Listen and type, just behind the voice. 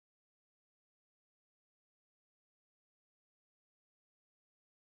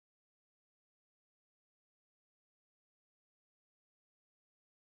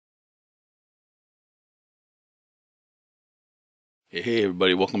Hey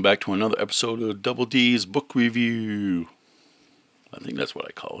everybody, welcome back to another episode of Double D's Book Review. I think that's what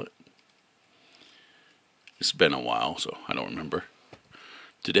I call it. It's been a while, so I don't remember.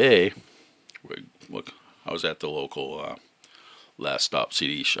 Today, I was at the local Last Stop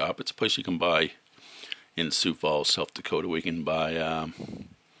CD shop. It's a place you can buy in Sioux Falls, South Dakota. We can buy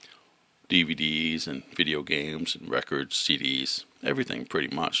DVDs and video games and records, CDs, everything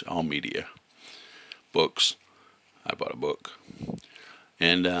pretty much, all media. Books. I bought a book.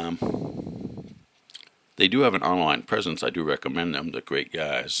 And they do have an online presence. I do recommend them. They're great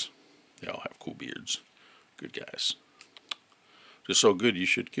guys. They all have cool beards. Good guys. Just so good, you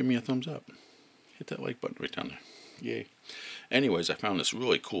should give me a thumbs up. Hit that like button right down there. Yay. Anyways, I found this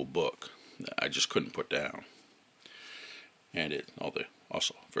really cool book that I just couldn't put down. And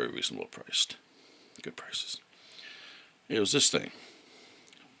also very reasonable priced. Good prices. It was this thing.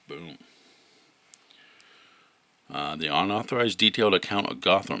 Boom. The Unauthorized Detailed Account of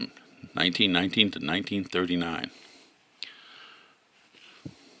Gotham, 1919 to 1939.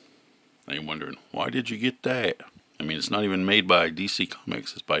 Now you're wondering, why did you get that? I mean, it's not even made by DC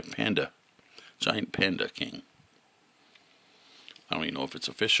Comics. It's by Panda. Giant Panda King. I don't even know if it's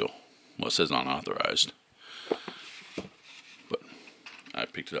official. Well, it says unauthorized. But I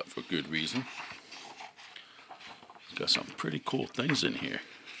picked it up for good reason. It's got some pretty cool things in here.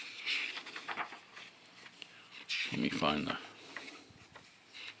 Let me find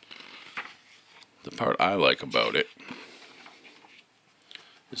the part I like about it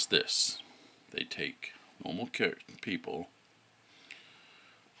is this. They take normal people,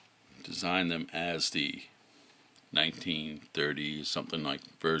 design them as the 1930s something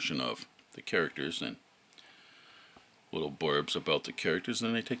like version of the characters, and little blurbs about the characters, and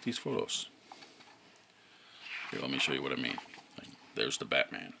then they take these photos. Here, let me show you what I mean. Like, there's the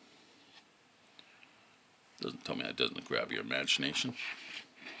Batman. Doesn't tell me that doesn't grab your imagination.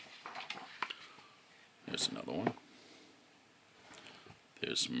 There's another one.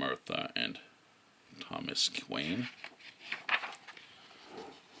 There's Martha and Thomas Wayne.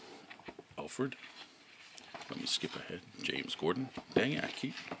 Alfred. Let me skip ahead. James Gordon. Dang it,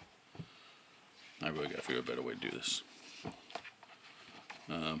 I really gotta figure out a better way to do this.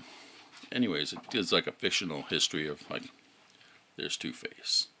 Anyways, it gives like a fictional history of like, there's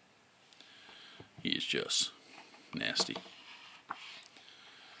Two-Face. He is just nasty.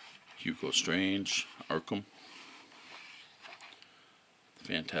 Hugo Strange, Arkham,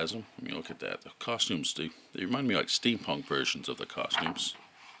 Phantasm. I mean, look at that. The costumes, they remind me of like steampunk versions of the costumes.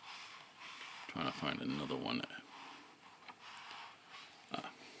 I'm trying to find another one that,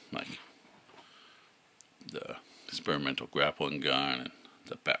 like the experimental grappling gun and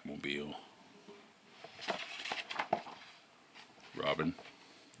the Batmobile. Robin.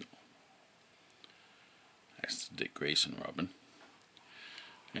 Dick Grayson Robin.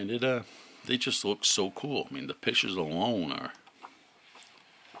 And they just look so cool. I mean, the pictures alone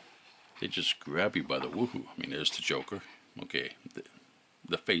they just grab you by the woohoo. I mean, there's the Joker. Okay,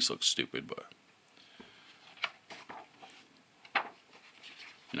 the face looks stupid, but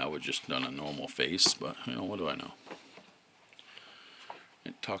I would just done a normal face, but what do I know?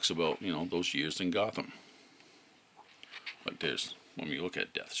 It talks about, those years in Gotham. Like there's, when we look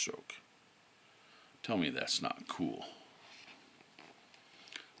at Deathstroke. Tell me that's not cool.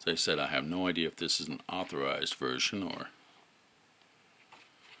 As I said, I have no idea if this is an authorized version or...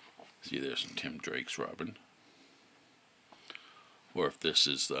 See, there's Tim Drake's Robin. Or if this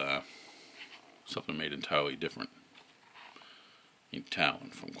is something made entirely different. Talon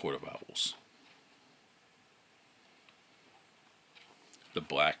from Court of Owls. The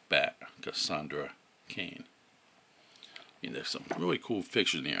Black Bat, Cassandra Cain. I mean, there's some really cool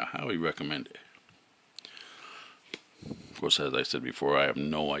fiction here. I highly recommend it. Of course, as I said before, I have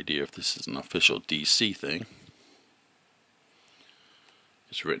no idea if this is an official DC thing.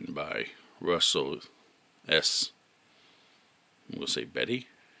 It's written by Russell S. We'll say Betty.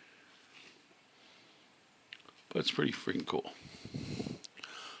 But it's pretty freaking cool.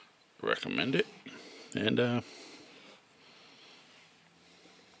 Recommend it. And the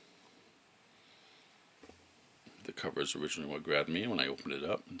cover is originally what grabbed me when I opened it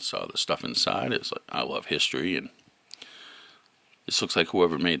up and saw the stuff inside. It's like, I love history, and this looks like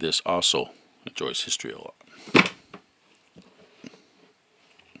whoever made this also enjoys history a lot.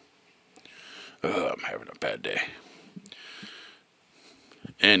 I'm having a bad day.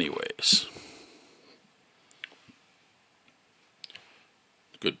 Anyways.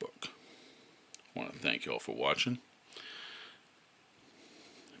 Good book. I want to thank you all for watching.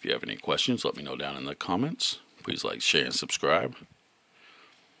 If you have any questions, let me know down in the comments. Please like, share, and subscribe.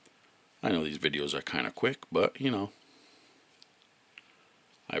 I know these videos are kind of quick, but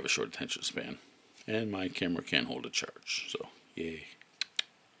I have a short attention span. And my camera can't hold a charge, so yay.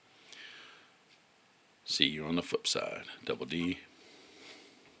 See you on the flip side. Double D.